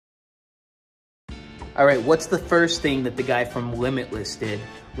All right, what's the first thing that the guy from Limitless did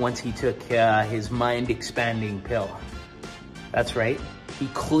once he took his mind-expanding pill? That's right, he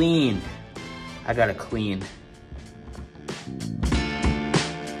cleaned. I gotta clean.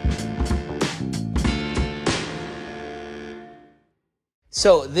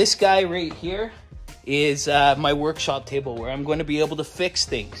 So this guy right here is my workshop table where I'm going to be able to fix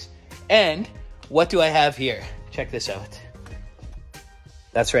things. And what do I have here? Check this out.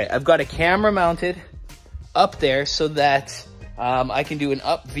 That's right, I've got a camera mounted up there so that I can do an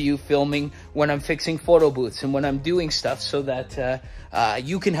up view filming when I'm fixing photo booths and when I'm doing stuff so that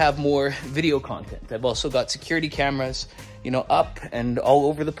you can have more video content. I've also got security cameras, you know, up and all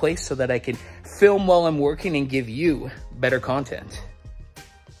over the place so that I can film while I'm working and give you better content.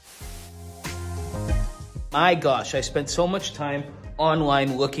 My gosh, I spent so much time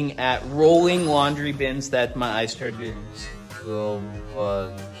online looking at rolling laundry bins that my eyes started so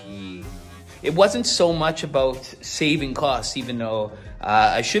funky. It wasn't so much about saving costs, even though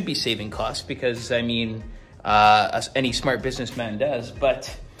I should be saving costs because, I mean, any smart businessman does.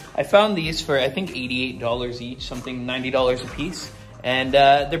 But I found these for, I think, $88 each, something $90 a piece. And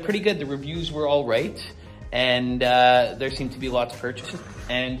they're pretty good. The reviews were all right. And there seemed to be lots of purchases.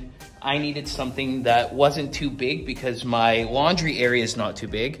 And I needed something that wasn't too big because my laundry area is not too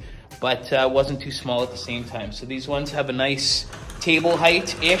big, but wasn't too small at the same time. So these ones have a nice table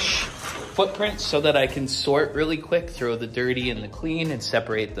height-ish footprint so that I can sort really quick, throw the dirty and the clean and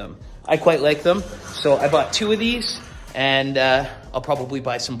separate them. I quite like them. So I bought 2 of these and I'll probably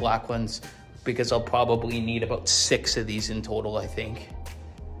buy some black ones because I'll probably need about 6 of these in total, I think.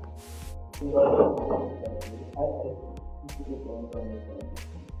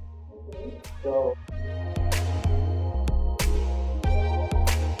 So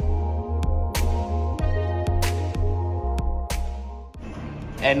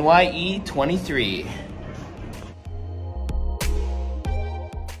NYE 23.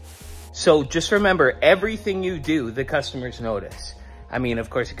 So just remember, everything you do, the customers notice. I mean,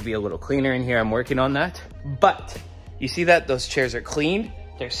 of course, it could be a little cleaner in here. I'm working on that. But you see that? Those chairs are cleaned.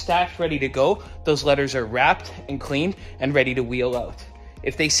 They're stacked, ready to go. Those letters are wrapped and cleaned and ready to wheel out.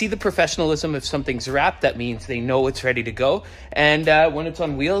 If they see the professionalism, if something's wrapped, that means they know it's ready to go. And when it's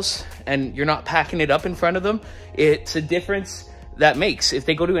on wheels and you're not packing it up in front of them, it's a difference that makes. If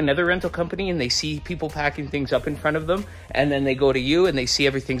they go to another rental company and they see people packing things up in front of them, and then they go to you and they see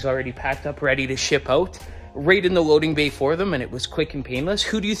everything's already packed up, ready to ship out, right in the loading bay for them, and it was quick and painless,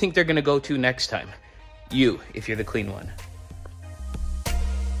 who do you think they're gonna go to next time? You, if you're the clean one.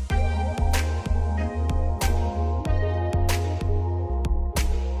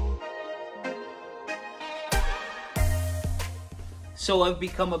 So I've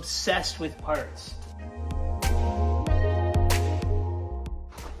become obsessed with parts.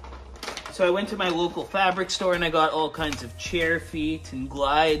 So I went to my local fabric store and I got all kinds of chair feet and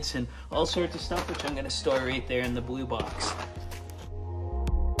glides and all sorts of stuff, which I'm gonna store right there in the blue box.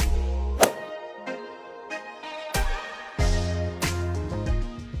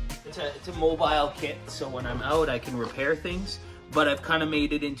 It's a mobile kit, so when I'm out I can repair things. But I've kind of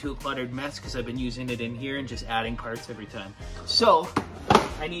made it into a cluttered mess because I've been using it in here and just adding parts every time. So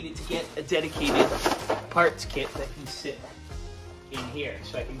I needed to get a dedicated parts kit that can sit in here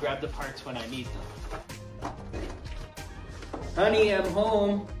so I can grab the parts when I need them. Honey, I'm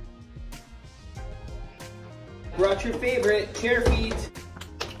home. Brought your favorite chair feet.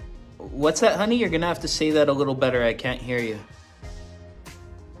 What's that, honey? You're gonna have to say that a little better. I can't hear you.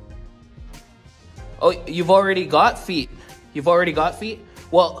 Oh, you've already got feet. You've already got feet?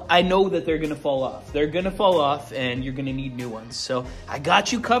 Well, I know that they're gonna fall off. They're gonna fall off and you're gonna need new ones. So I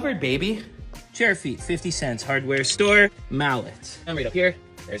got you covered, baby. Chair feet, 50 cents, hardware store, mallet. I'm right up here,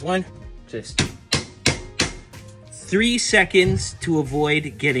 there's one. Just 3 seconds to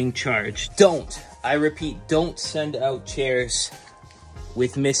avoid getting charged. Don't, I repeat, don't send out chairs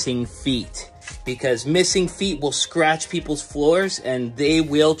with missing feet because missing feet will scratch people's floors and they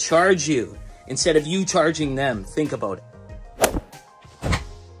will charge you instead of you charging them. Think about it.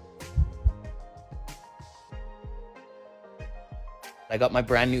 I got my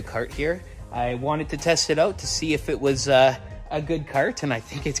brand new cart here. I wanted to test it out to see if it was a good cart, and I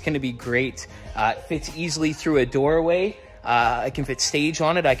think it's gonna be great. It fits easily through a doorway. I can fit stage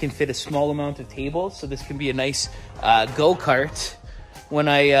on it. I can fit a small amount of tables, so this can be a nice go-kart when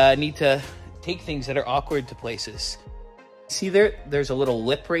I need to take things that are awkward to places. See there's a little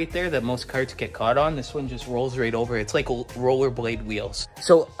lip right there that most carts get caught on. This one just rolls right over. It's like rollerblade wheels.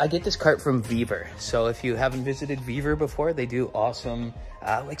 So I get this cart from Viver. So if you haven't visited Viver before, they do awesome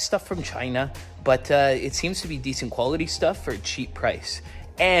like stuff from China, but it seems to be decent quality stuff for a cheap price.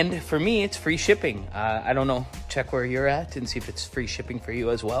 And for me, it's free shipping. I don't know, check where you're at and see if it's free shipping for you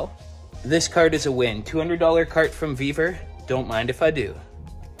as well. This cart is a win. $200 cart from Viver. Don't mind if I do.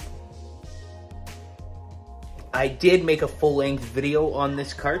 I did make a full-length video on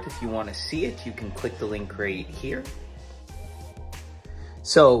this cart. If you want to see it, you can click the link right here.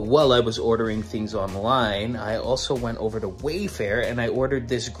 So while I was ordering things online, I also went over to Wayfair and I ordered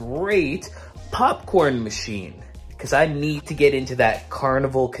this great popcorn machine because I need to get into that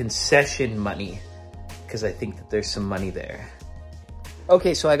carnival concession money because I think that there's some money there.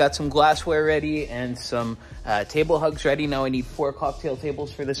 Okay, so I got some glassware ready and some table hugs ready. Now I need 4 cocktail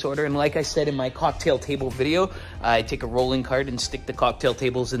tables for this order. And like I said in my cocktail table video, I take a rolling cart and stick the cocktail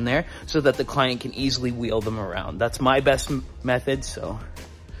tables in there so that the client can easily wheel them around. That's my best method. So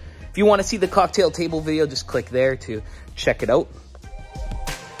if you want to see the cocktail table video, just click there to check it out.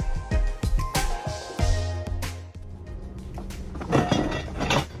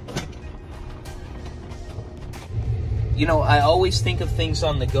 You know, I always think of things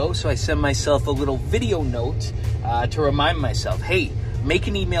on the go, so I send myself a little video note to remind myself, hey, make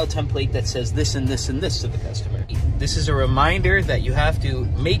an email template that says this and this and this to the customer. This is a reminder that you have to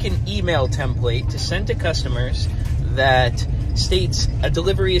make an email template to send to customers that states a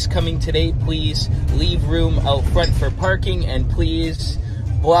delivery is coming today, please leave room out front for parking, and please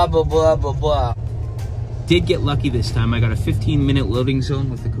blah, blah, blah, blah, blah. Did get lucky this time. I got a 15-minute loading zone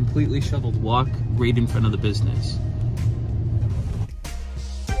with a completely shoveled walk right in front of the business.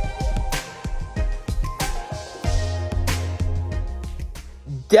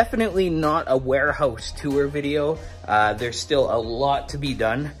 Definitely not a warehouse tour video. There's still a lot to be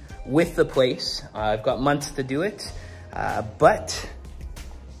done with the place. I've got months to do it, but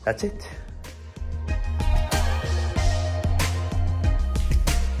that's it.